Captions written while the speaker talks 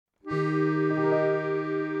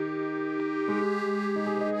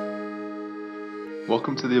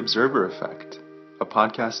Welcome to The Observer Effect, a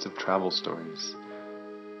podcast of travel stories.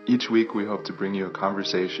 Each week we hope to bring you a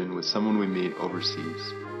conversation with someone we meet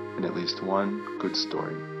overseas, and at least one good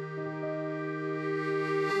story.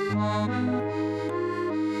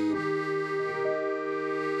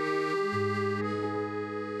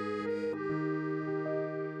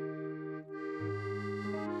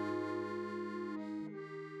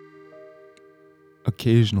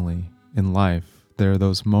 Occasionally, in life, there are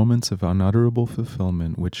those moments of unutterable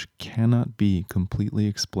fulfillment which cannot be completely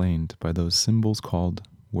explained by those symbols called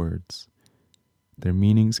words. Their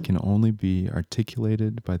meanings can only be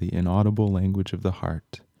articulated by the inaudible language of the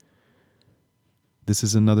heart. This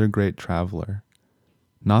is another great traveler,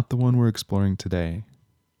 not the one we're exploring today,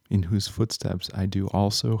 in whose footsteps I do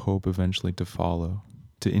also hope eventually to follow,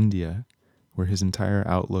 to India, where his entire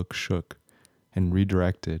outlook shook and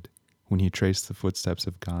redirected when he traced the footsteps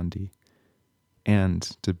of Gandhi,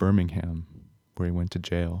 and to Birmingham, where he went to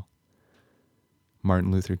jail.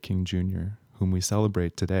 Martin Luther King Jr., whom we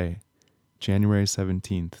celebrate today, January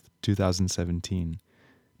 17th, 2017,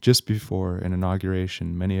 just before an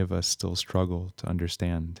inauguration many of us still struggle to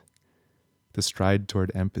understand. The stride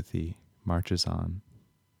toward empathy marches on.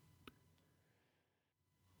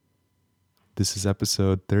 This is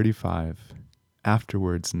episode 35,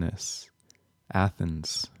 Afterwardsness,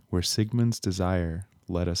 Athens, where Sigmund's desire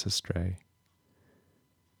led us astray.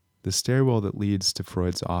 The stairwell that leads to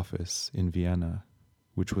Freud's office in Vienna,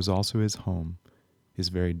 which was also his home, is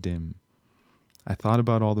very dim. I thought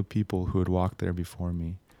about all the people who had walked there before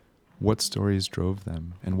me, what stories drove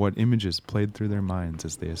them, and what images played through their minds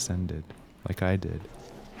as they ascended, like I did,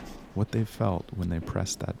 what they felt when they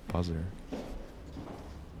pressed that buzzer.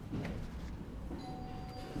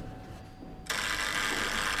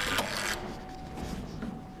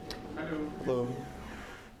 Hello.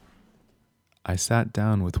 I sat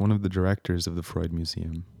down with one of the directors of the Freud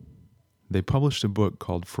Museum. They published a book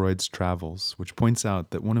called Freud's Travels, which points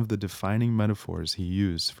out that one of the defining metaphors he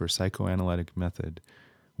used for psychoanalytic method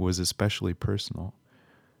was especially personal.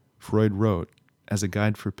 Freud wrote, as a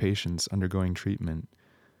guide for patients undergoing treatment,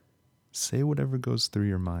 "Say whatever goes through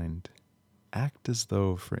your mind. Act as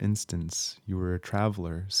though, for instance, you were a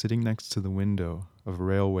traveler sitting next to the window of a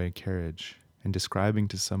railway carriage and describing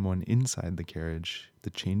to someone inside the carriage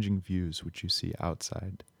the changing views which you see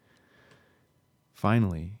outside.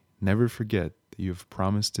 Finally, never forget that you have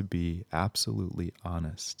promised to be absolutely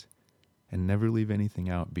honest, and never leave anything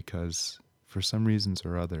out because, for some reasons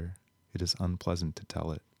or other, it is unpleasant to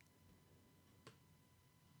tell it."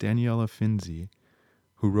 Daniela Finzi,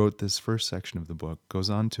 who wrote this first section of the book,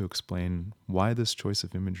 goes on to explain why this choice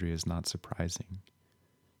of imagery is not surprising.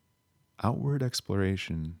 Outward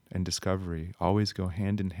exploration and discovery always go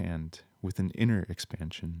hand in hand with an inner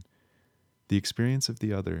expansion. The experience of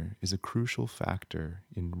the other is a crucial factor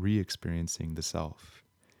in re-experiencing the self.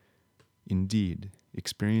 Indeed,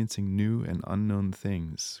 experiencing new and unknown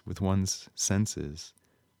things with one's senses,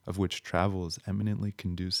 of which travel is eminently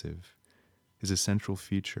conducive, is a central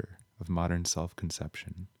feature of modern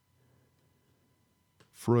self-conception.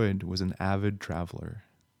 Freud was an avid traveler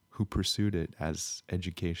who pursued it as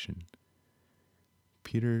education.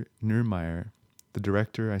 Peter Noemaier, the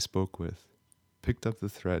director I spoke with, picked up the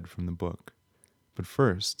thread from the book. But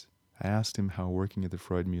first, I asked him how working at the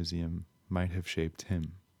Freud Museum might have shaped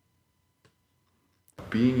him.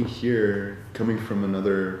 Being here, coming from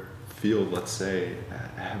another field, let's say,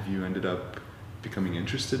 have you ended up becoming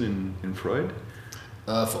interested in Freud?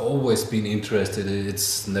 I've always been interested.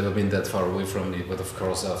 It's never been that far away from me, but of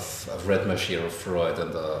course I've read my share of Freud,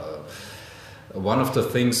 and one of the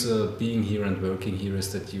things being here and working here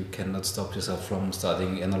is that you cannot stop yourself from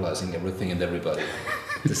studying, analyzing everything and everybody.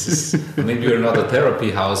 This is, maybe you're not a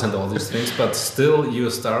therapy house and all these things, but still you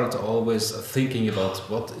start always thinking about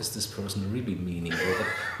what is this person really meaning,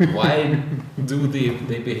 or why do they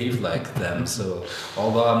behave like them. So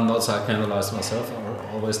although I'm not psychoanalyzed myself,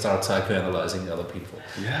 I always start psychoanalyzing other people.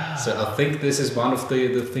 Yeah. So I think this is one of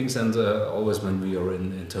the things, and always when we are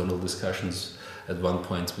in internal discussions, at one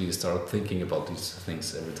point we start thinking about these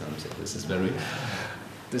things every time. So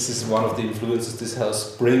this is one of the influences this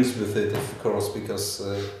house brings with it, of course, because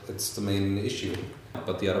it's the main issue.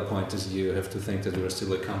 But the other point is you have to think that we're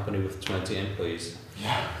still a company with 20 employees.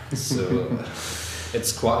 Yeah. So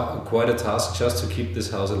it's quite a task just to keep this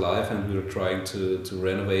house alive, and we're trying to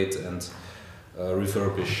renovate and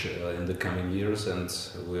refurbish in the coming years, and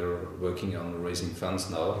we're working on raising funds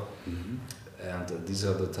now. Mm-hmm. And these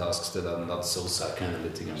are the tasks that are not so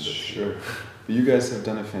psychoanalytic. Sure. But you guys have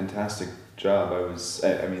done a fantastic job.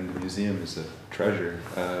 I mean, the museum is a treasure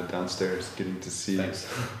downstairs, getting to see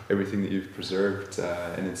everything that you've preserved,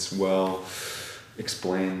 and it's well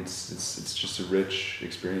explains. It's just a rich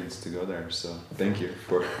experience to go there. So thank you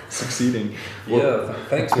for succeeding. Yeah,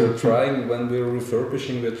 thanks. We're trying, when we're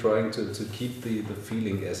refurbishing, we're trying to keep the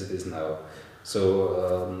feeling as it is now.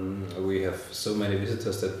 So we have so many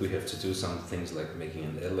visitors that we have to do some things like making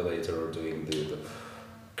an elevator or doing the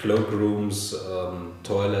cloakrooms,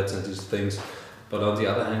 toilets and these things. But on the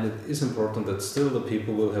other hand, it is important that still the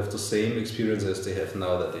people will have the same experience as they have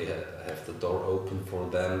now, that they have the door open for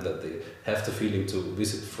them, that they have the feeling to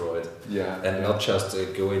visit Freud. And not just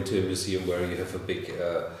go into a museum where you have a big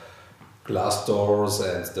glass doors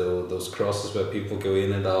and those crosses where people go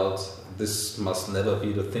in and out. This must never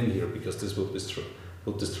be the thing here, because this would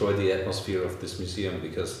destroy the atmosphere of this museum.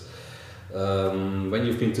 Because when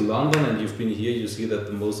you've been to London and you've been here, you see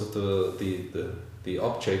that most of the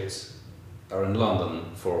objects are in London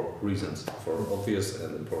for reasons, for obvious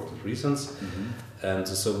and important reasons. Mm-hmm. And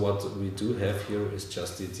so what we do have here is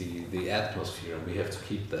just the atmosphere, and we have to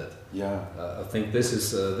keep that. I think this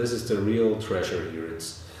is the real treasure here.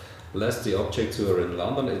 It's less the objects who are in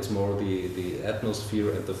London, it's more the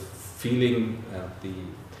atmosphere and the feeling and the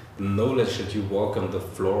knowledge that you walk on the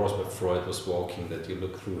floors where Freud was walking, that you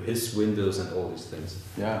look through his windows and all these things.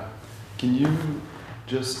 Can you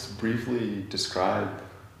just briefly describe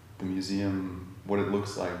the museum, what it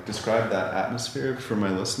looks like? Describe that atmosphere for my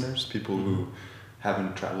listeners, people who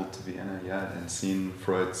haven't traveled to Vienna yet and seen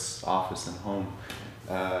Freud's office and home.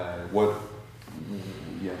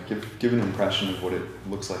 Give an impression of what it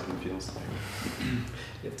looks like and feels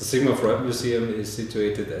like. The Sigmund Freud Museum is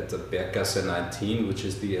situated at the Berggasse 19, which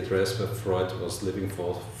is the address where Freud was living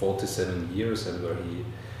for 47 years and where he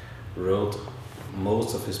wrote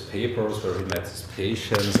most of his papers, where he met his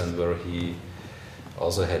patients and where he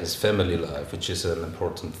also had his family life, which is an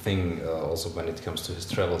important thing also when it comes to his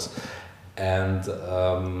travels. And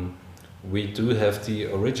we do have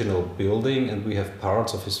the original building, and we have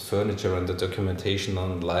parts of his furniture and the documentation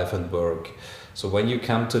on life and work. So when you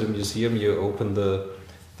come to the museum, you open the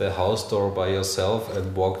house door by yourself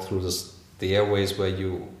and walk through the stairways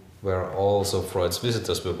where also Freud's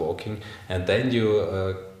visitors were walking, and then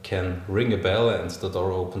you can ring a bell and the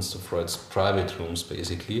door opens to Freud's private rooms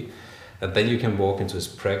basically. And then you can walk into his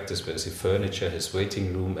practice, where you see furniture, his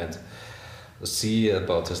waiting room, and see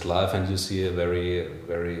about his life. And you see a very,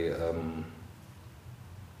 very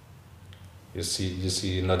you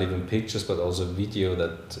see not even pictures, but also video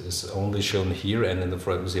that is only shown here and in the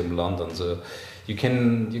Freud Museum London. So you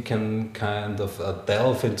can kind of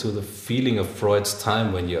delve into the feeling of Freud's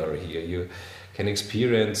time when you are here. You can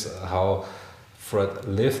experience how Freud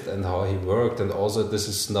lived and how he worked, and also this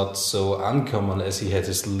is not so uncommon as he had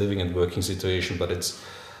his living and working situation, but it's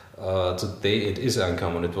today it is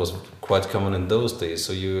uncommon. It was quite common in those days.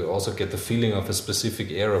 So you also get the feeling of a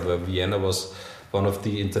specific era where Vienna was one of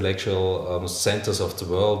the intellectual centers of the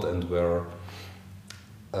world, and where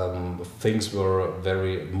things were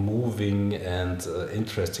very moving and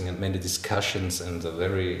interesting, and many discussions, and a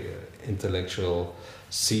very intellectual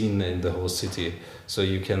scene in the whole city. So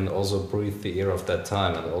you can also breathe the air of that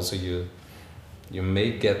time, and also you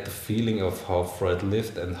may get the feeling of how Freud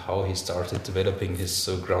lived and how he started developing his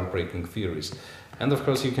so groundbreaking theories. And of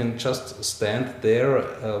course you can just stand there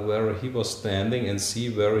where he was standing and see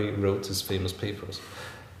where he wrote his famous papers.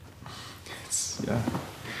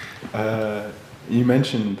 You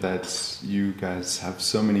mentioned that you guys have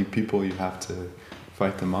so many people, you have to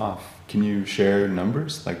fight them off. Can you share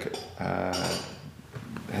numbers? Like,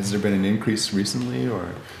 has there been an increase recently,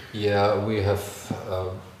 or? Yeah, we have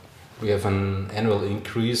an annual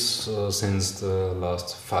increase since the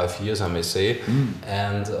last 5 years, I may say,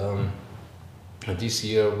 and this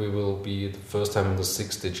year we will be the first time in the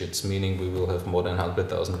 6 digits, meaning we will have more than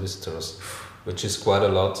 100,000 visitors, which is quite a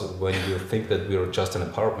lot when you think that we are just an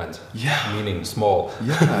apartment, meaning small.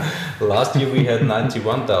 Last year we had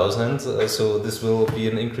 91,000, so this will be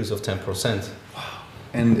an increase of 10%. Wow.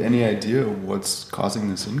 And any idea what's causing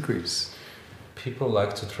this increase? People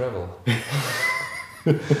like to travel.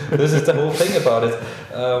 This is the whole thing about it.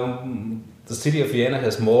 The city of Vienna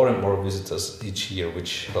has more and more visitors each year,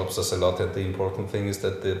 which helps us a lot. And the important thing is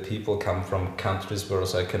that the people come from countries where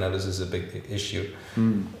psychoanalysis is a big issue.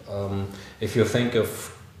 If you think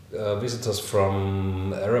of visitors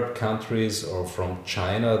from Arab countries or from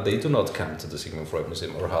China, they do not come to the Sigmund Freud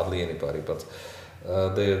Museum, or hardly anybody. But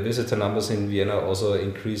the visitor numbers in Vienna are also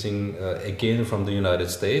increasing again from the United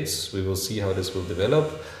States. We will see how this will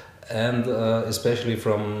develop. And especially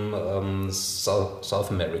from South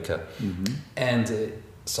America. And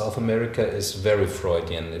South America is very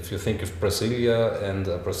Freudian. If you think of Brasilia and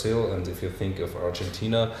Brazil, and if you think of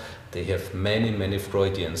Argentina, they have many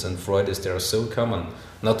Freudians, and Freud is there so common.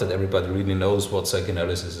 Not that everybody really knows what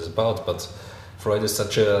psychoanalysis is about, but Freud is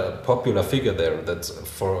such a popular figure there that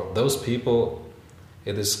for those people,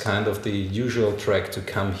 it is kind of the usual track to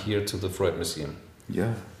come here to the Freud Museum.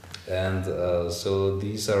 Yeah. And so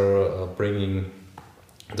these are bringing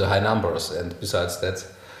the high numbers, and besides that,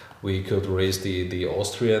 we could raise the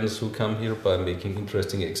Austrians who come here by making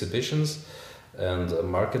interesting exhibitions and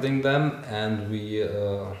marketing them, and we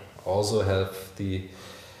also have the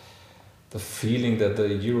feeling that the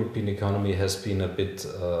European economy has been a bit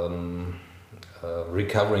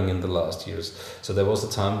recovering in the last years. So there was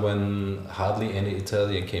a time when hardly any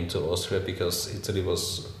Italian came to Austria because Italy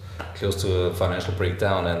was close to a financial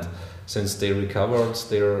breakdown, and since they recovered,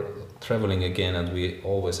 they're traveling again, and we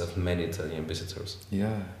always have many Italian visitors.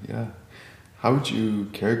 Yeah. How would you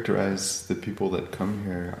characterize the people that come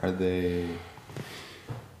here? Are they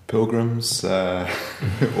pilgrims or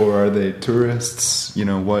are they tourists? You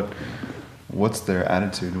know, what's their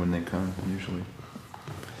attitude when they come usually?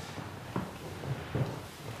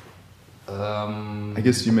 I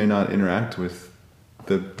guess you may not interact with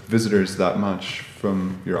the visitors that much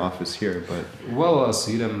from your office here, but... Well, I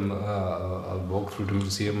see them, I walk through the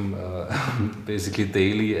museum basically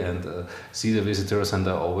daily and see the visitors, and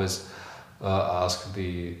I always ask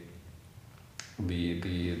the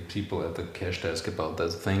people at the cash desk about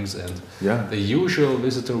those things. And the usual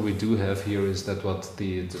visitor we do have here is that what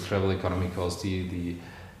the travel economy calls the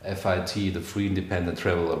FIT, the free independent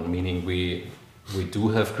traveler, meaning we do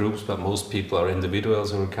have groups, but most people are individuals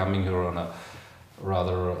who are coming here on a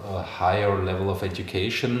rather higher level of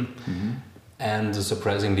education, and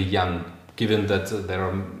surprisingly young, given that there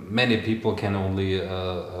are many people can only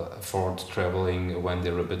afford traveling when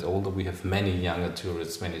they're a bit older. We have many younger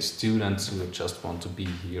tourists, many students who just want to be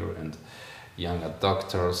here, and younger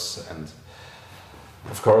doctors, and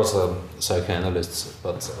of course psychoanalysts,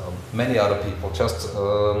 but many other people. Just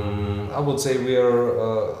I would say we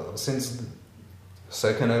are, since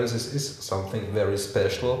psychoanalysis is something very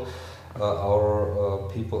special, our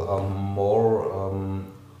people are more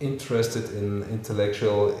interested in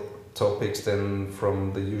intellectual topics than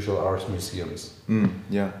from the usual art museums. And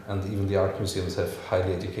even the art museums have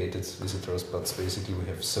highly educated visitors, but basically we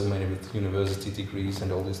have so many with university degrees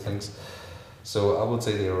and all these things. So I would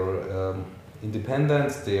say they are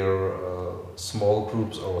independent, they are small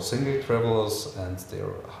groups or single travelers, and they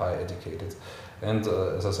are high educated. And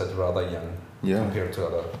as I said, rather young compared to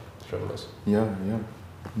other travelers.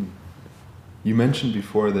 You mentioned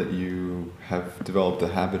before that you have developed a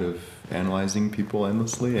habit of analyzing people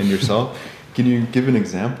endlessly and yourself. Can you give an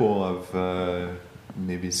example of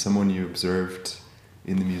maybe someone you observed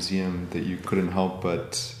in the museum that you couldn't help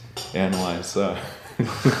but analyze? Has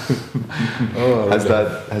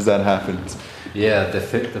that happened? Yeah,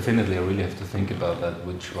 definitely. I really have to think about that,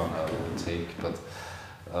 which one I will take. But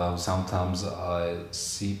sometimes I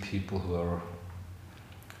see people who are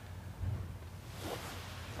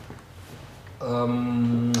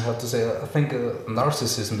how to say, I think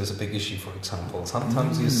narcissism is a big issue, for example.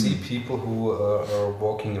 Sometimes you see people who are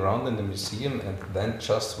walking around in the museum and then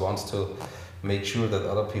just want to make sure that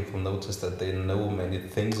other people notice that they know many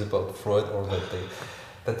things about Freud, or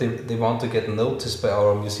that they want to get noticed by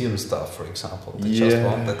our museum staff, for example. They just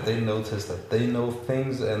want that they notice that they know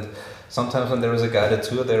things. And sometimes when there is a guided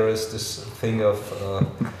tour, there is this thing of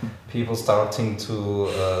people starting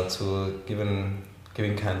to giving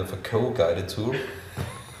kind of a co-guided tour.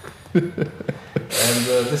 And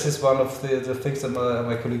this is one of the things that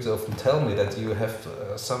my colleagues often tell me, that you have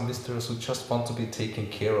some visitors who just want to be taken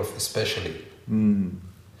care of, especially. And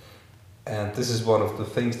this is one of the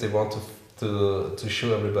things they want to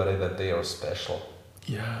show everybody, that they are special.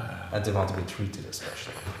 And they want to be treated as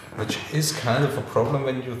special, which is kind of a problem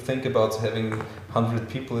when you think about having 100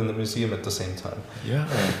 people in the museum at the same time.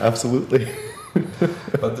 Absolutely.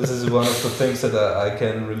 But this is one of the things that I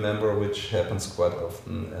can remember, which happens quite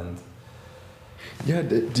often. And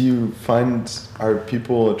do you find, are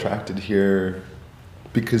people attracted here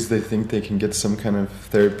because they think they can get some kind of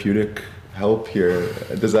therapeutic help here?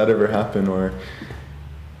 Does that ever happen, or?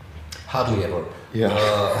 Hardly ever.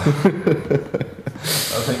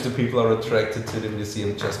 I think the people are attracted to the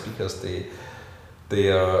museum just because they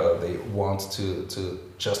want to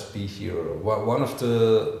just be here. One of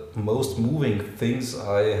the most moving things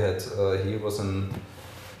I had here was an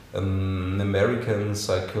an American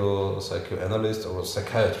psychoanalyst or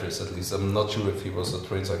psychiatrist, at least. I'm not sure if he was a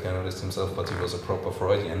trained psychoanalyst himself, but he was a proper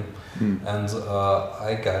Freudian. And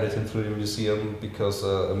I guided him through the museum because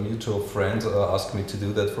a mutual friend asked me to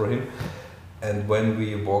do that for him. And when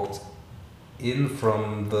we walked in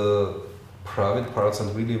from the private parts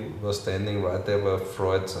and really were standing right there where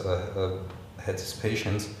Freud had his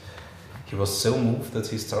patients, he was so moved that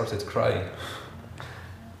he started crying.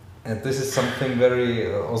 And this is something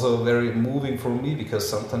also very moving for me, because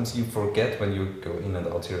sometimes you forget when you go in and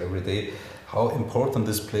out here every day how important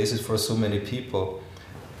this place is for so many people.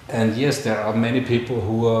 And yes, there are many people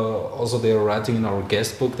who are also they are writing in our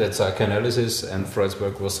guest book that psychoanalysis and Freud's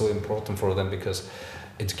work was so important for them because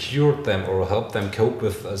it cured them or helped them cope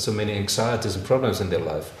with so many anxieties and problems in their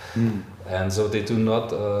life. And so they do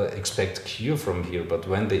not expect cure from here, but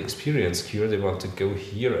when they experience cure, they want to go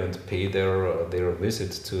here and pay their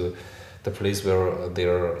visit to the place where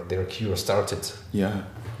their cure started. Yeah.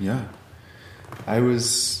 I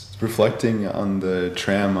was reflecting on the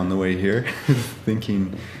tram on the way here,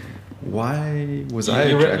 thinking, why was I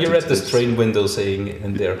attracted you read to this this train window saying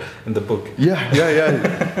in there in the book. Yeah.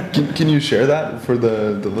 Can you share that for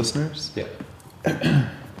the listeners? Yeah.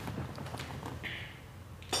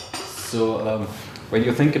 So when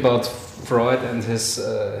you think about Freud and his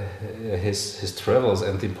travels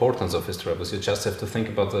and the importance of his travels, you just have to think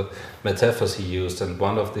about the metaphors he used. And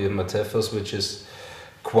one of the metaphors which is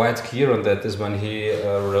quite clear on that is when he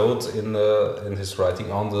wrote in his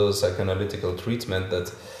writing on the psychoanalytical treatment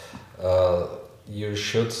that you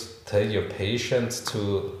should tell your patient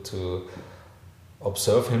to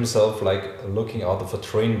observe himself like looking out of a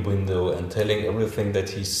train window and telling everything that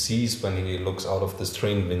he sees when he looks out of this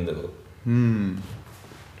train window.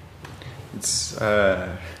 It's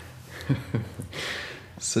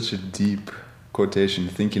such a deep quotation,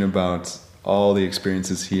 thinking about all the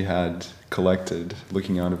experiences he had collected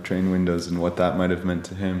looking out of train windows and what that might have meant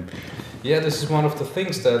to him. Yeah, this is one of the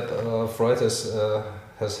things that Freud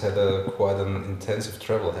has had quite an intensive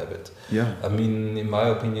travel habit. Yeah. I mean, in my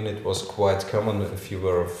opinion, it was quite common if you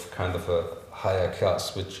were of kind of a higher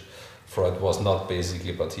class, which Freud was not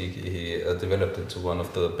basically, but he developed into one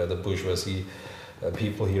of the better bourgeoisie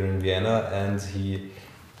people here in Vienna,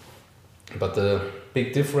 but the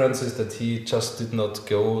big difference is that he just did not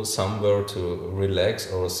go somewhere to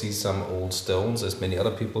relax or see some old stones as many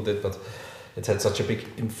other people did, but it had such a big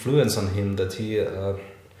influence on him that he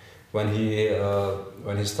when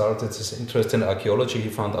he started his interest in archaeology, he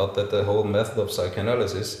found out that the whole method of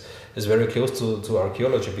psychoanalysis is very close to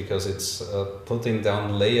archaeology, because it's putting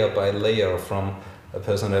down layer by layer from a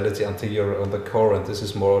personality until you're on the core, and this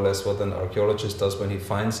is more or less what an archaeologist does when he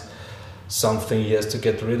finds something. He has to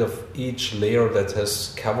get rid of each layer that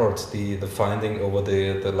has covered the finding over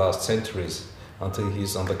the last centuries until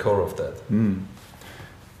he's on the core of that.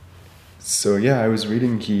 So yeah, I was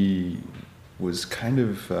reading he was kind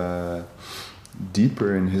of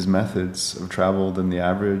deeper in his methods of travel than the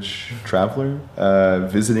average traveler,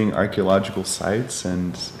 visiting archaeological sites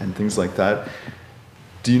and things like that.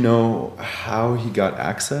 Do you know how he got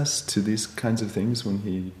access to these kinds of things when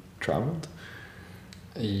he traveled?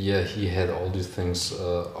 Yeah, he had all these things,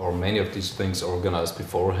 or many of these things, organized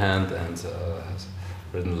beforehand and has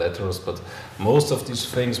written letters, but most of these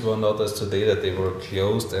things were not as today, that they were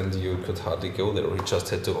closed and you could hardly go there. He just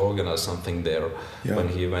had to organize something there. Yeah. When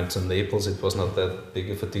he went to Naples, it was not that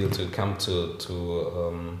big of a deal to come to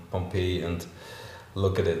Pompeii and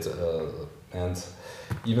look at it. And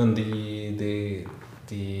even the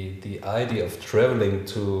idea of traveling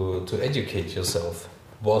to educate yourself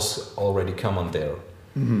was already common there.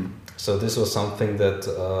 Mm-hmm. So this was something that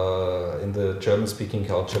in the German-speaking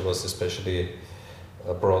culture was especially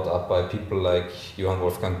brought up by people like Johann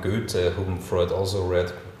Wolfgang Goethe, whom Freud also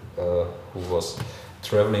read, who was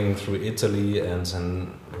traveling through Italy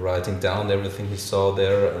and writing down everything he saw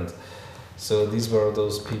there. And so these were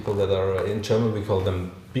those people that are, in German we call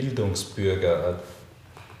them Bildungsbürger. I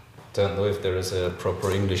don't know if there is a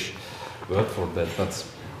proper English word for that, but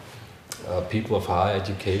people of higher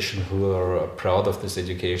education who are proud of this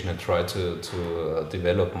education and try to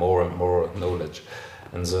develop more and more knowledge.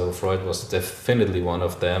 And so Freud was definitely one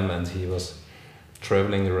of them, and he was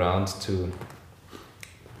traveling around to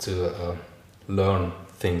learn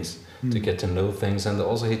things, to get to know things, and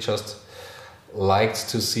also he just liked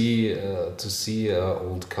to see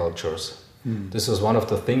old cultures. This was one of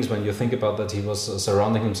the things when you think about that he was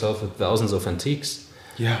surrounding himself with thousands of antiques.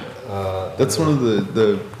 Yeah, that's one of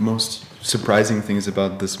the most surprising things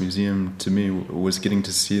about this museum to me, was getting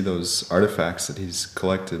to see those artifacts that he's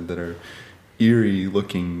collected that are eerie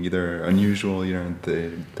looking, either unusual.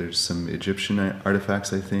 There's some Egyptian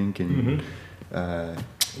artifacts, I think, and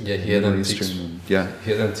he had antiques. He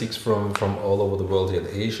had antiques from all over the world. He had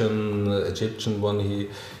Asian, Egyptian one. He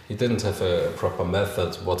didn't have a proper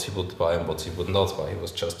method what he would buy and what he would not buy. He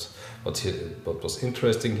was just what was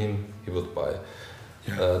interesting him, he would buy.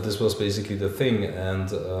 This was basically the thing,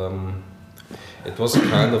 and it was a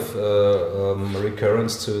kind of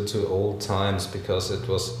recurrence to old times, because it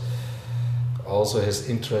was also his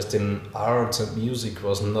interest in art and music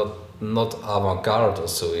was not avant-garde or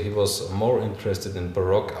so. He was more interested in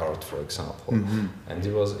Baroque art, for example, and he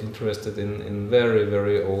was interested in very,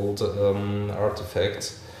 very old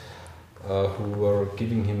artifacts who were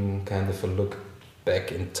giving him kind of a look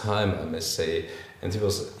back in time, I must say. And he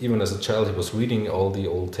was, even as a child, he was reading all the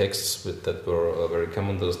old texts that were very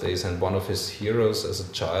common those days, and one of his heroes as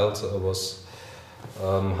a child was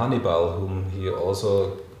Hannibal, whom he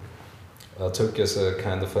also took as a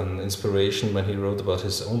kind of an inspiration when he wrote about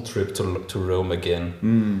his own trip to Rome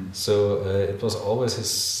again. So it was always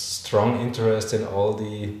his strong interest in all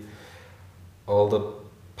the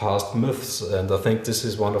past myths, and I think this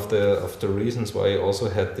is one of the reasons why he also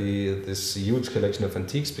had this huge collection of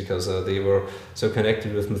antiques, because they were so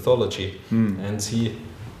connected with mythology. And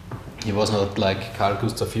he was not like Carl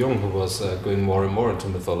Gustav Jung, who was going more and more into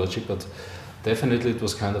mythology, but definitely it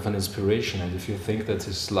was kind of an inspiration. And if you think that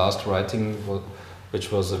his last writing,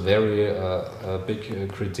 which was a very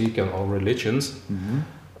big critique on all religions,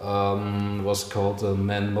 was called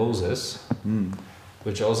Man Moses,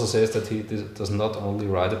 which also says that he does not only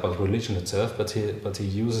write about religion itself, but he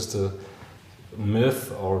uses the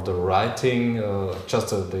myth or the writing, just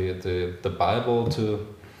the Bible, to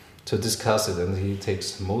discuss it. And he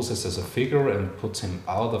takes Moses as a figure and puts him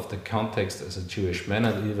out of the context as a Jewish man,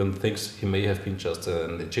 and even thinks he may have been just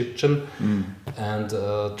an Egyptian, and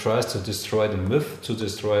tries to destroy the myth, to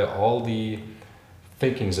destroy all the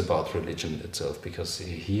thinkings about religion itself, because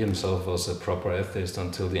he himself was a proper atheist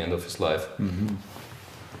until the end of his life.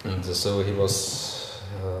 And so he was,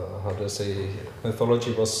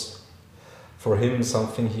 mythology was for him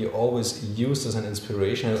something he always used as an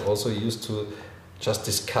inspiration, and also used to just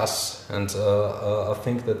discuss. And I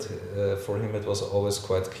think that for him it was always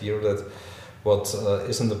quite clear that what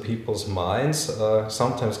is in the people's minds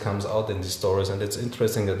sometimes comes out in these stories. And it's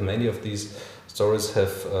interesting that many of these stories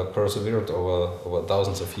have persevered over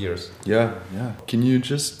thousands of years. Yeah. Can you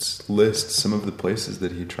just list some of the places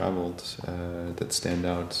that he traveled that stand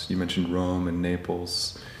out? You mentioned Rome and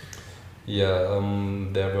Naples. Yeah,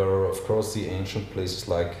 there were, of course, the ancient places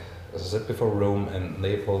like, as I said before, Rome and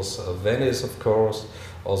Naples, Venice, of course,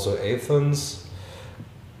 also Athens.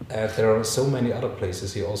 And there are so many other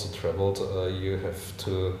places he also traveled. You have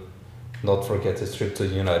to not forget his trip to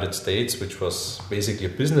the United States, which was basically a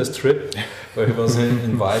business trip, where he was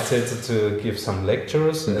invited to give some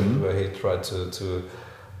lectures, and where he tried to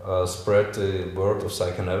spread the word of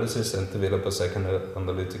psychoanalysis and develop a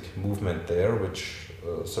psychoanalytic movement there, which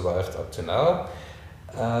survived up to now.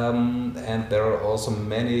 And there are also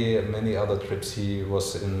many other trips. He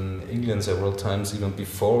was in England several times, even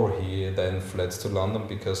before he then fled to London,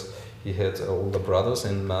 because he had older brothers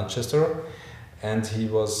in Manchester. And he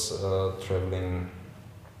was traveling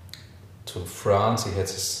to France.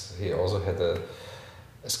 He also had a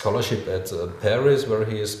scholarship at Paris, where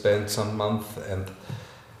he spent some month. And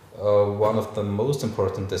one of the most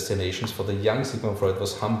important destinations for the young Sigmund Freud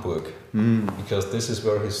was Hamburg, because this is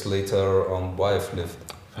where his later on wife lived.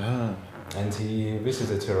 And he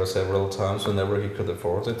visited her several times whenever he could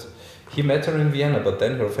afford it. He met her in Vienna, but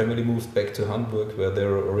then her family moved back to Hamburg, where they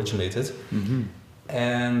originated.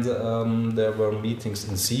 And there were meetings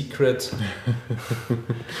in secret,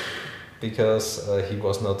 because he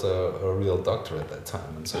was not a real doctor at that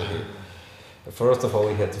time. And so first of all,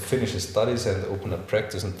 he had to finish his studies and open a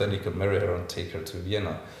practice, and then he could marry her and take her to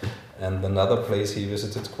Vienna. And another place he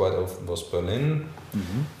visited quite often was Berlin.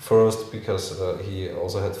 First, because he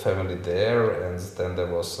also had family there, and then there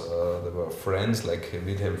were friends like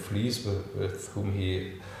Wilhelm Fliess, with whom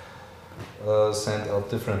he sent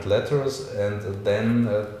out different letters. And then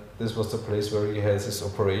this was the place where he had his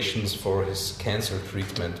operations for his cancer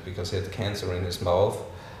treatment, because he had cancer in his mouth.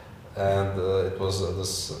 And it was the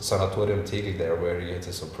Sanatorium Tegel there where he had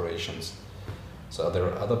his operations. So there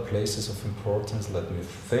are other places of importance. Let me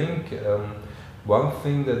think. One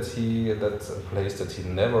thing that a place that he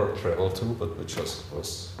never traveled to, but which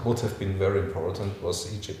would have been very important,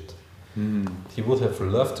 was Egypt. He would have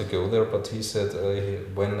loved to go there, but he said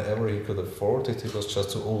whenever he could afford it, he was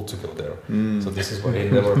just too old to go there. So this is why he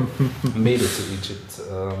never made it to Egypt.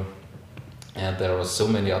 And there are so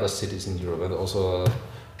many other cities in Europe, and also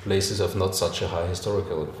places of not such a high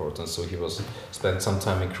historical importance. So he spent some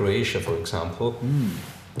time in Croatia, for example,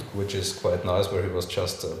 which is quite nice, where he was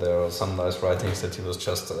just, there are some nice writings that he was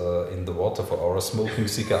just in the water for hours smoking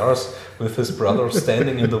cigars with his brother,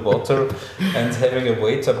 standing in the water and having a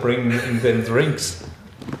waiter bring them drinks.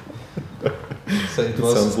 So it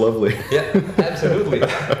sounds lovely. Yeah, absolutely.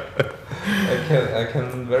 I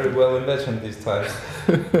can very well imagine these times.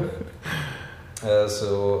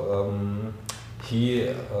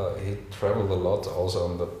 He traveled a lot also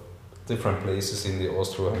on the different places in the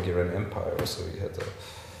Austro-Hungarian Empire. So he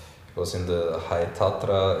was in the High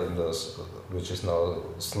Tatra, which is now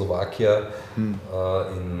Slovakia,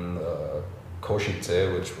 in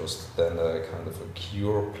Košice, which was then a kind of a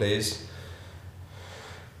cure place.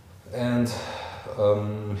 And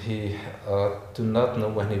he do not know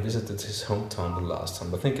when he visited his hometown the last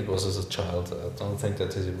time. I think it was as a child. I don't think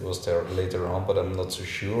that he was there later on, but I'm not so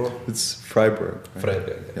sure. It's Freiburg. Right?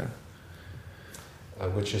 Freiburg, yeah.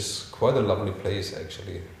 Which is quite a lovely place,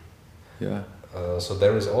 actually. Yeah. So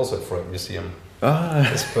there is also a Freud Museum.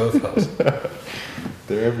 His birthhouse.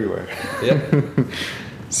 They're everywhere. Yeah.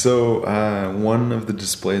 So one of the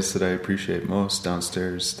displays that I appreciate most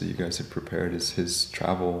downstairs that you guys have prepared is his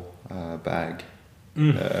travel bag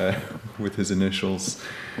with his initials.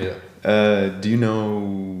 Yeah. Do you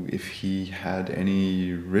know if he had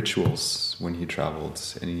any rituals when he traveled?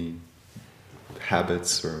 Any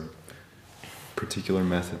habits or particular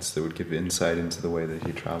methods that would give insight into the way that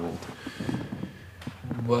he traveled?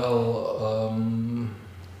 Well,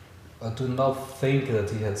 I do not think that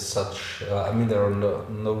he had such. I mean, there are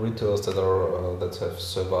no rituals that have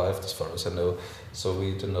survived, as far as I know. So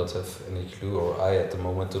we do not have any clue, or I at the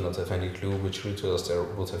moment do not have any clue which rituals there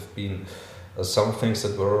would have been. Some things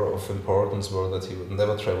that were of importance were that he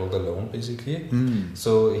never traveled alone, basically.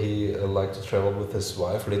 So he liked to travel with his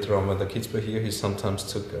wife. Later on, when the kids were here, he sometimes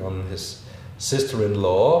took on his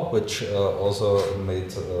sister-in-law, which also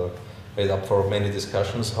made up for many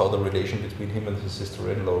discussions how the relation between him and his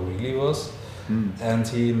sister-in-law really was. And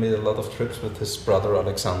he made a lot of trips with his brother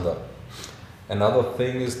Alexander. Another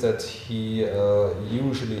thing is that he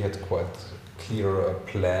usually had quite clear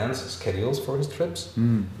plans, schedules for his trips,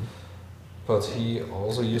 but he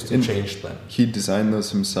also used to change them. He designed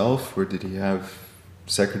those himself, or did he have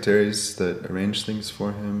secretaries that arranged things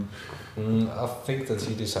for him? I think that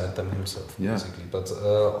he designed them himself, basically. But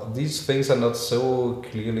these things are not so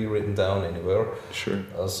clearly written down anywhere. Sure.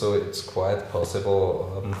 So it's quite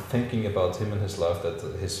possible, thinking about him and his life, that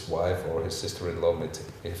his wife or his sister-in-law may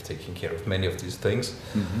have taken care of many of these things.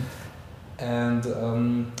 And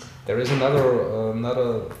there is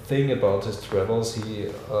another thing about his travels. He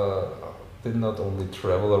did not only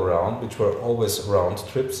travel around, which were always round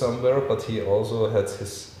trips somewhere, but he also had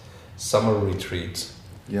his summer retreats.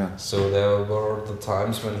 Yeah. So there were the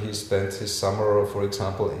times when he spent his summer, for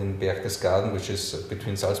example, in Berggasse, which is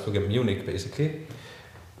between Salzburg and Munich, basically,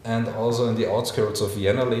 and also in the outskirts of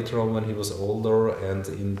Vienna later on when he was older, and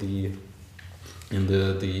in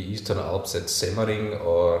the Eastern Alps at Semmering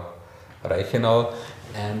or Reichenau.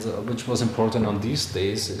 And which was important on these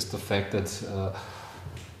days is the fact that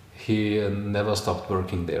he never stopped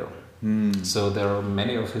working there. So there are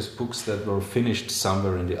many of his books that were finished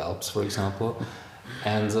somewhere in the Alps, for example.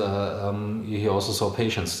 And he also saw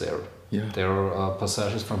patients there. Yeah. There are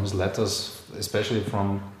passages from his letters, especially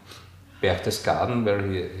from Berchtesgaden, where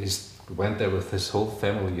he went there with his whole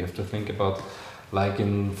family. You have to think about, like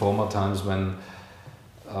in former times when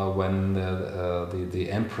the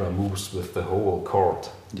emperor moves with the whole court.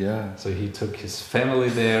 Yeah. So he took his family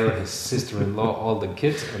there, his sister-in-law, all the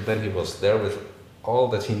kids, and then he was there with all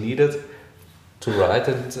that he needed to write,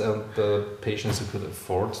 and the patients who could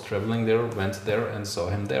afford traveling there went there and saw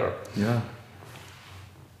him there. Yeah,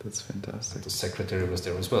 that's fantastic. The secretary was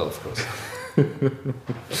there as well, of course.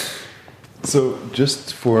 So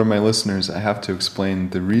just for my listeners, I have to explain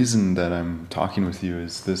the reason that I'm talking with you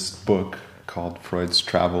is this book called Freud's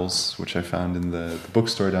Travels, which I found in the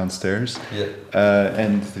bookstore downstairs. Yeah.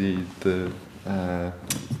 And the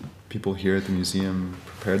people here at the museum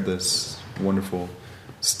prepared this wonderful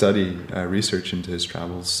study, research into his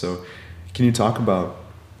travels. So can you talk about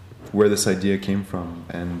where this idea came from?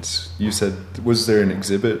 And you said, was there an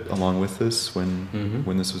exhibit along with this when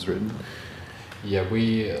this was written? Yeah,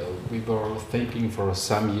 we were thinking for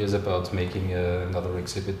some years about making another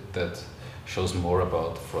exhibit that shows more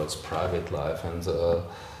about Freud's private life and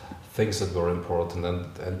things that were important.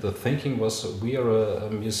 And the thinking was, we are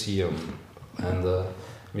a museum, and a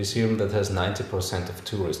museum that has 90% of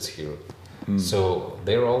tourists here. So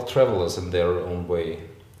they're all travelers in their own way.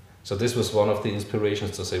 So this was one of the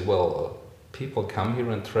inspirations to say, well, people come here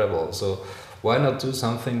and travel. So why not do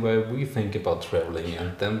something where we think about traveling?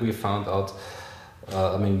 And then we found out,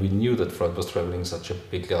 we knew that Freud was traveling such a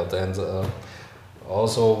big lot, and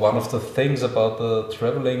also one of the things about the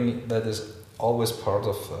traveling that is always part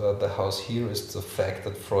of the house here is the fact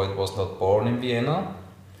that Freud was not born in Vienna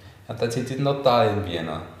and that he did not die in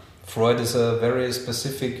Vienna. Freud is a very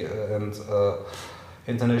specific and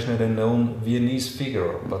internationally known Viennese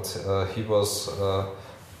figure, but he was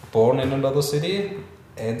born in another city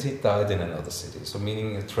and he died in another city. So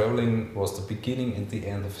meaning traveling was the beginning and the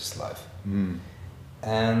end of his life. Mm.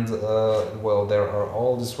 And there are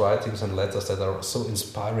all these writings and letters that are so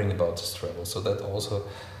inspiring about his travel. So that also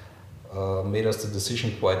made us the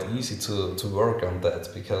decision quite easy to work on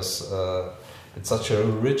that, because it's such a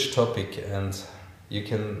rich topic and you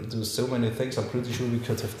can do so many things. I'm pretty sure we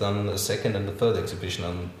could have done a second and a third exhibition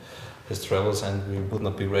on his travels and we would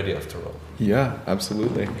not be ready after all. Yeah,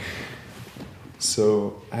 absolutely.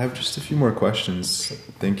 So I have just a few more questions.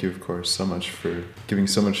 Thank you, of course, so much for giving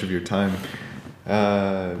so much of your time.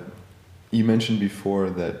 You mentioned before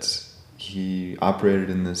that he operated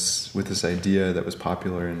with this idea that was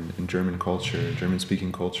popular in German culture,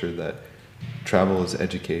 German-speaking culture, that travel is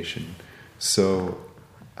education. So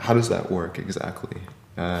how does that work exactly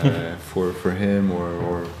for him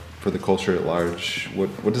or for the culture at large?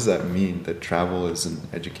 What does that mean, that travel is an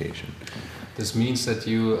education? This means that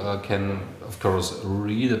you can, of course,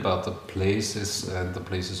 read about the places and the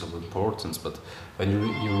places of importance, but when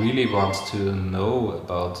you really want to know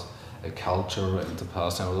about a culture and the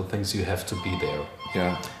past and other things, you have to be there.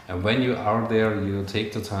 Yeah. And when you are there, you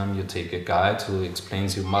take the time, you take a guide who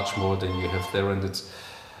explains you much more than you have there, and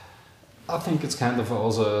I think it's kind of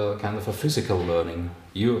also kind of a physical learning.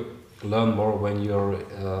 You learn more when you're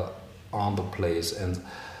on the place. And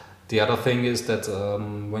the other thing is that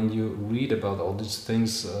when you read about all these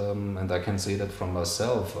things, and I can say that from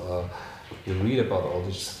myself, you read about all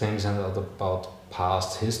these things and about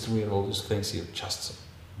past history and all these things, you just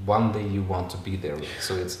one day you want to be there.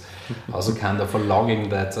 So it's also kind of a longing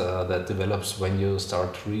that develops when you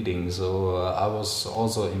start reading. So I was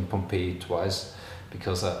also in Pompeii twice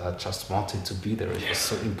because I just wanted to be there. It was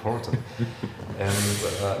so important. And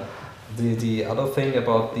the other thing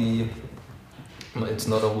about it's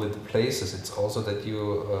not only the places, it's also that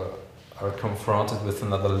you are confronted with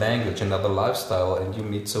another language, another lifestyle, and you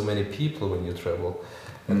meet so many people when you travel.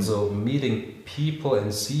 And so meeting people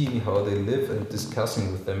and seeing how they live and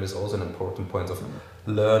discussing with them is also an important point of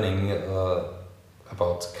learning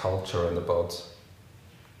about culture and about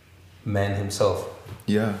man himself.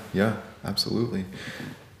 Yeah, absolutely.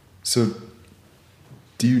 So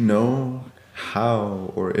do you know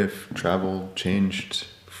how or if travel changed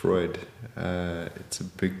Freud? It's a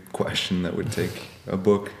big question that would take a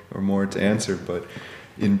book or more to answer, but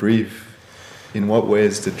in brief, in what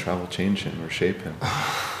ways did travel change him or shape him?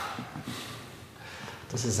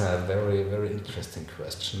 This is a very, very interesting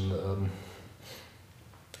question.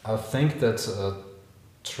 I think that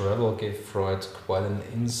travel gave Freud quite an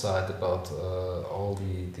insight about all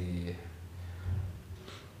the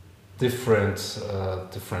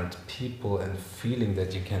different people and feeling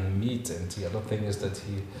that you can meet. And the other thing is that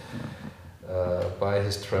he, by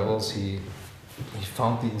his travels, he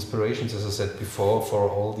found the inspirations, as I said before, for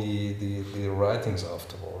all the writings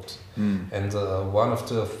afterwards. And one of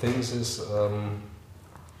the things is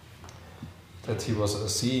that he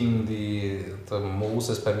was seeing the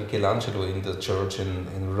Moses by Michelangelo in the church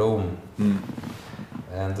in Rome.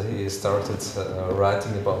 And he started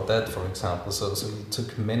writing about that, for example. So he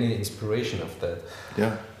took many inspiration of that.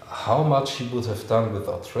 Yeah. How much he would have done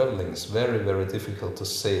without traveling is very, very difficult to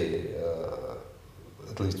say,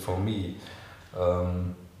 at least for me.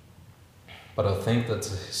 But I think that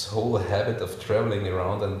his whole habit of traveling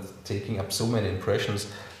around and taking up so many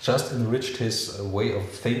impressions just enriched his way of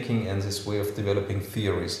thinking and his way of developing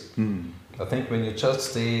theories. I think when you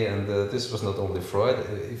just stay, and this was not only Freud,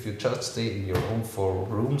 if you just stay in your own four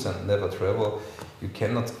rooms and never travel, you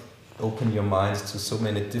cannot open your mind to so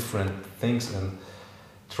many different things and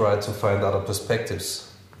try to find other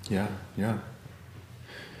perspectives. Yeah.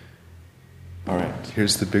 All right,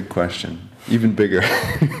 here's the big question, even bigger.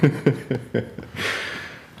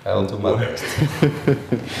 I'll do my best.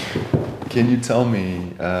 Can you tell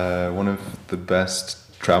me one of the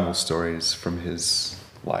best travel stories from his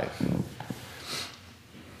life?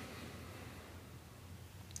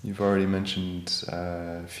 You've already mentioned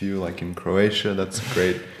a few, like in Croatia. That's a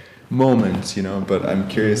great moment, but I'm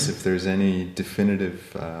curious if there's any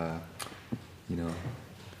definitive,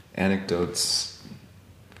 anecdotes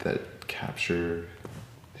that capture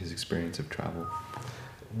his experience of travel.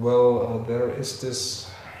 Well, there is this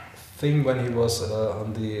thing when he was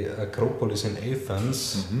on the Acropolis in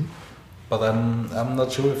Athens, but I'm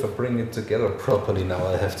not sure if I bring it together properly now,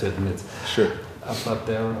 I have to admit. Sure. But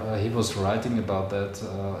there he was writing about that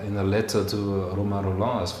in a letter to Romain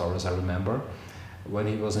Rolland, as far as I remember. When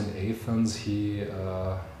he was in Athens, he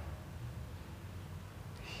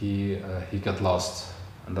got lost,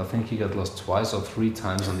 and I think he got lost twice or three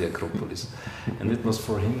times on the Acropolis, and it was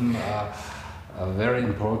for him a very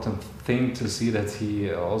important thing to see that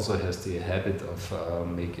he also has the habit of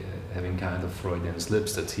having kind of Freudian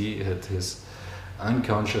slips, that he had his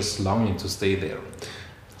unconscious longing to stay there.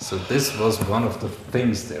 So this was one of the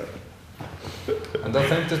things there. And I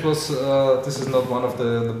think this is not one of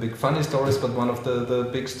the big funny stories, but one of the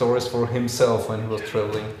big stories for himself when he was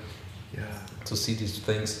traveling to see these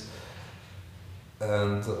things.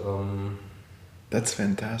 And that's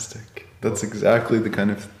fantastic. That's exactly the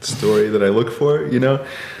kind of story that I look for,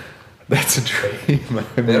 That's a dream.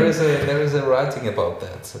 I mean, there is a writing about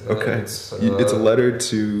that. Okay. It's a letter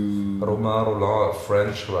to Romain Rolland, a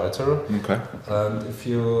French writer. Okay. And if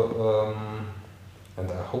you and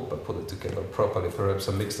I hope I put it together properly. Perhaps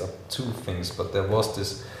I mixed up two things, but there was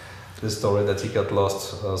this story that he got lost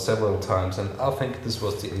several times, and I think this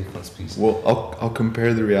was the Athens piece. Well, I'll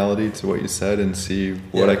compare the reality to what you said and see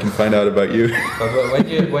what I can find out about you. But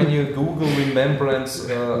when you Google Remembrance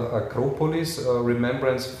Acropolis,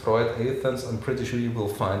 Remembrance Freud Athens, I'm pretty sure you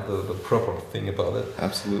will find the proper thing about it.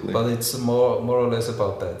 Absolutely. But it's more or less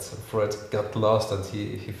about that. Freud got lost, and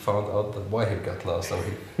he found out why he got lost.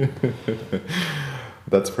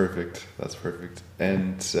 That's perfect.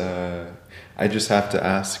 And I just have to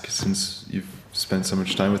ask, since you've spent so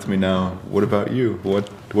much time with me now, what about you?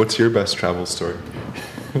 What's your best travel story?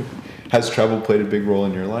 Has travel played a big role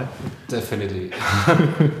in your life? Definitely.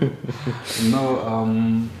 No,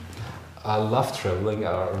 I love traveling.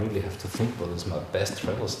 I really have to think what is my best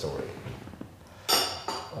travel story.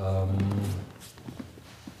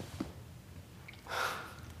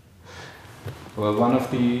 Well, one of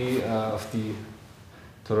the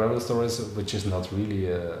travel stories, which is not really,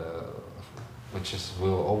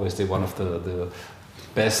 will always be one of the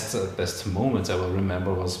best moments I will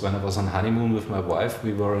remember, was when I was on honeymoon with my wife.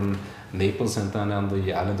 We were in Naples and then on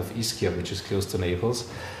the island of Ischia, which is close to Naples.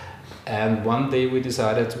 And one day we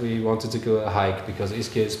decided we wanted to go a hike, because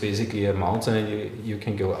Ischia is basically a mountain and you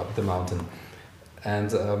can go up the mountain.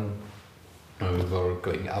 And we were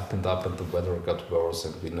going up and up, and the weather got worse,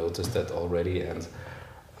 and we noticed that already. And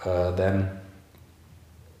then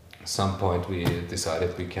at some point we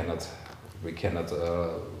decided we cannot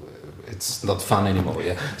it's not fun anymore.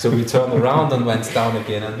 So we turned around and went down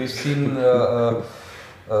again, and we've seen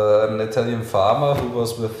an Italian farmer who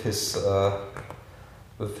was with his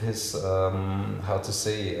how to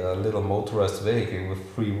say, a little motorized vehicle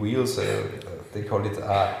with 3 wheels. They call it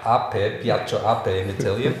ape, piaccio ape in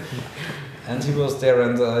Italian. And he was there,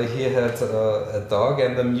 and he had a dog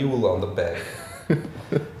and a mule on the back.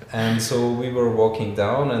 And so we were walking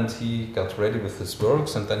down, and he got ready with his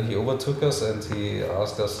works, and then he overtook us and he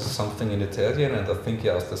asked us something in Italian, and I think he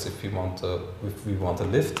asked us if we want a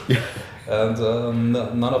lift. And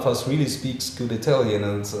none of us really speaks good Italian,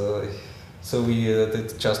 and so we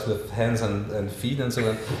did just with hands and feet and so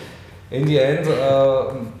on. In the end,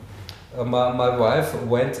 my wife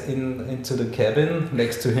went into the cabin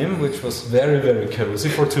next to him, which was very, very cozy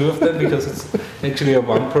for 2 of them, because it's actually a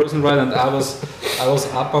one-person ride, and I was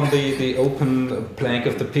up on the open plank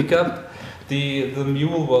of the pickup. The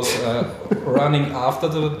mule was running after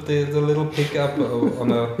the little pickup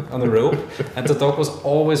on a rope, and the dog was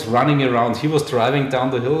always running around. He was driving down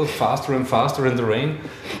the hill faster and faster in the rain,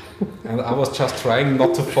 and I was just trying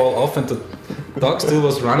not to fall off, and the dog still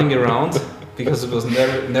was running around, because it was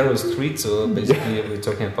narrow street, so basically we're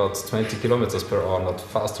talking about 20 kilometers per hour, not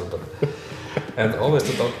faster. And always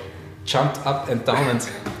the dog jumped up and down, and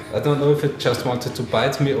I don't know if it just wanted to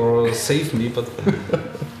bite me or save me, but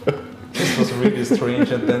this was really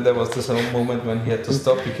strange. And then there was this whole moment when he had to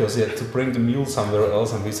stop, because he had to bring the mule somewhere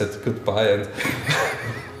else, and we said goodbye, and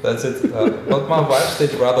that's it. But my wife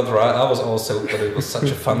stayed rather dry. I was all soaked, but it was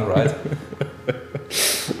such a fun ride.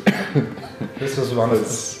 This was one of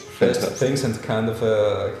the best things, and kind of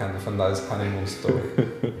a nice honeymoon story.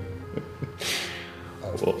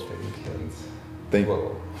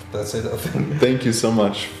 That's it, I think. Thank you so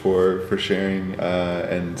much for sharing,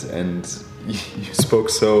 and you spoke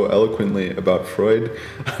so eloquently about Freud.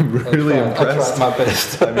 I'm really impressed. I tried my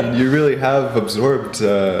best. I mean, you really have absorbed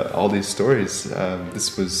all these stories.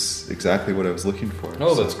 This was exactly what I was looking for.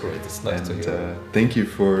 Oh, that's great. It's nice to hear. Thank you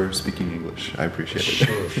for speaking English. I appreciate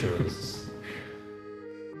it. Sure.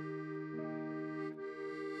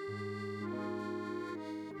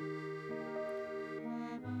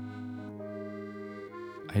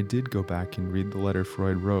 I did go back and read the letter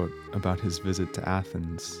Freud wrote about his visit to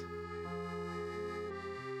Athens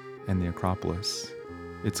and the Acropolis.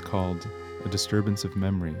 It's called A Disturbance of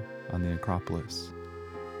Memory on the Acropolis.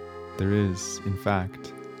 There is, in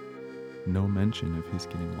fact, no mention of his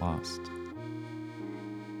getting lost.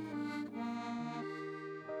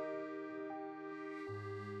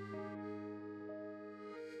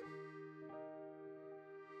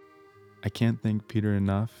 I can't thank Peter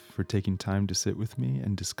enough for taking time to sit with me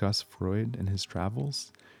and discuss Freud and his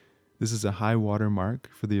travels. This is a high water mark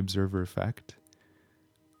for the Observer Effect.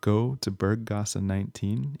 Go to Berggasse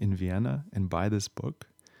 19 in Vienna and buy this book,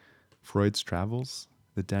 Freud's Travels,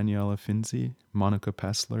 that Daniela Finzi, Monika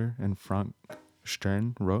Pessler, and Frank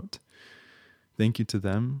Stern wrote. Thank you to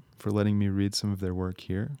them for letting me read some of their work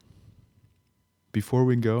here. Before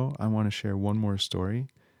we go, I want to share one more story.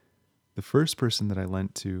 The first person that I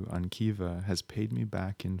lent to on Kiva has paid me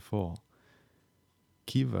back in full.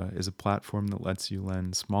 Kiva is a platform that lets you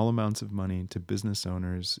lend small amounts of money to business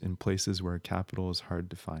owners in places where capital is hard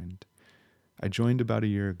to find. I joined about a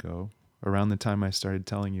year ago, around the time I started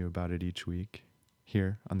telling you about it each week,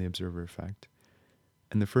 here on the Observer Effect.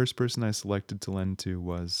 And the first person I selected to lend to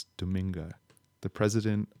was Dominga, the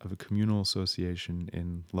president of a communal association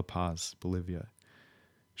in La Paz, Bolivia.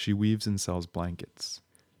 She weaves and sells blankets.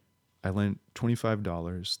 I lent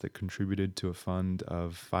 $25 that contributed to a fund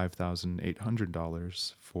of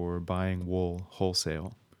 $5,800 for buying wool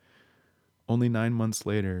wholesale. Only 9 months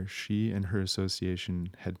later, she and her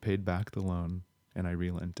association had paid back the loan, and I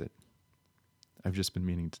relent it. I've just been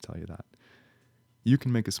meaning to tell you that. You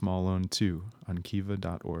can make a small loan too on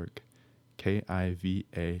kiva.org,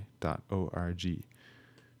 kiva.org.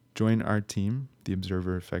 Join our team, the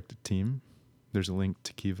Observer Effect team. There's a link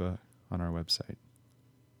to Kiva on our website.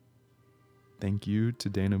 Thank you to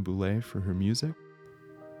Dana Boulé for her music,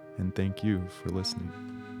 and thank you for listening.